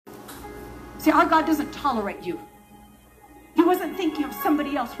See, our God doesn't tolerate you. He wasn't thinking of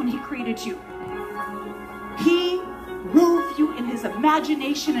somebody else when he created you. He wove you in his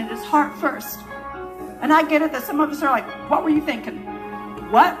imagination and his heart first. And I get it that some of us are like, what were you thinking?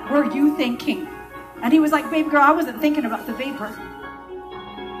 What were you thinking? And he was like, baby girl, I wasn't thinking about the vapor.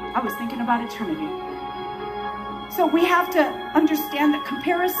 I was thinking about eternity. So we have to understand that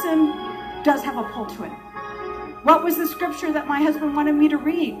comparison does have a pull to it. What was the scripture that my husband wanted me to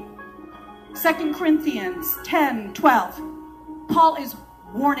read? 2 Corinthians 10:12. Paul is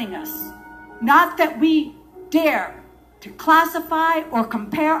warning us, not that we dare to classify or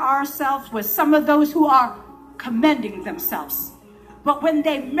compare ourselves with some of those who are commending themselves. But when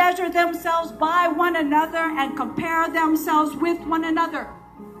they measure themselves by one another and compare themselves with one another,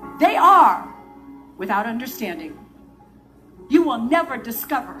 they are without understanding. You will never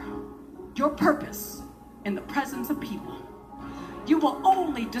discover your purpose in the presence of people. You will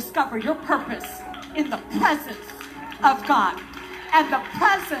only discover your purpose in the presence of God. And the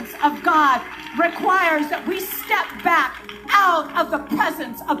presence of God requires that we step back out of the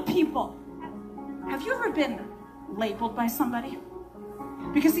presence of people. Have you ever been labeled by somebody?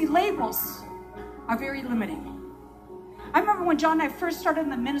 Because see, labels are very limiting. I remember when John and I first started in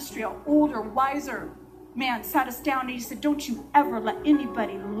the ministry, an older, wiser man sat us down and he said, don't you ever let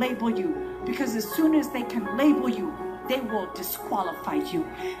anybody label you, because as soon as they can label you, they will disqualify you.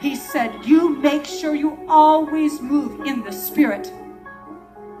 He said, you make sure you always move in the Spirit.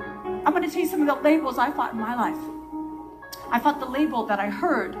 I'm going to tell you some of the labels I fought in my life. I fought the label that I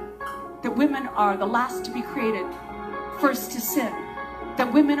heard that women are the last to be created, first to sin,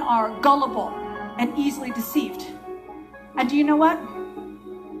 that women are gullible and easily deceived. And do you know what?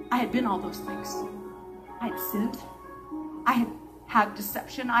 I had been all those things. I had sinned. I had had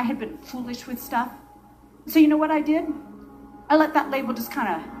deception. I had been foolish with stuff. So you know what I did? I let that label just kind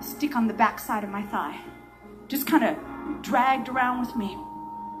of stick on the backside of my thigh. Just kind of dragged around with me.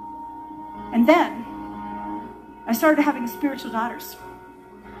 And then I started having spiritual daughters.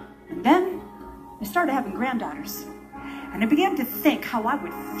 And then I started having granddaughters. And I began to think how I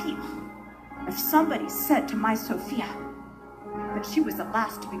would feel if somebody said to my Sophia that she was the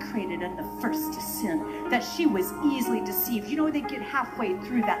last to be created and the first to sin, that she was easily deceived. You know, they'd get halfway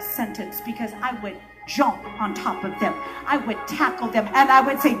through that sentence because I would jump on top of them. I would tackle them and I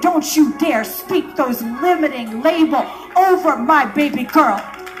would say, don't you dare speak those limiting labels over my baby girl.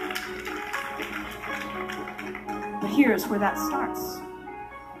 But here's where that starts.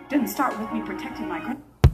 It didn't start with me protecting my grandchildren.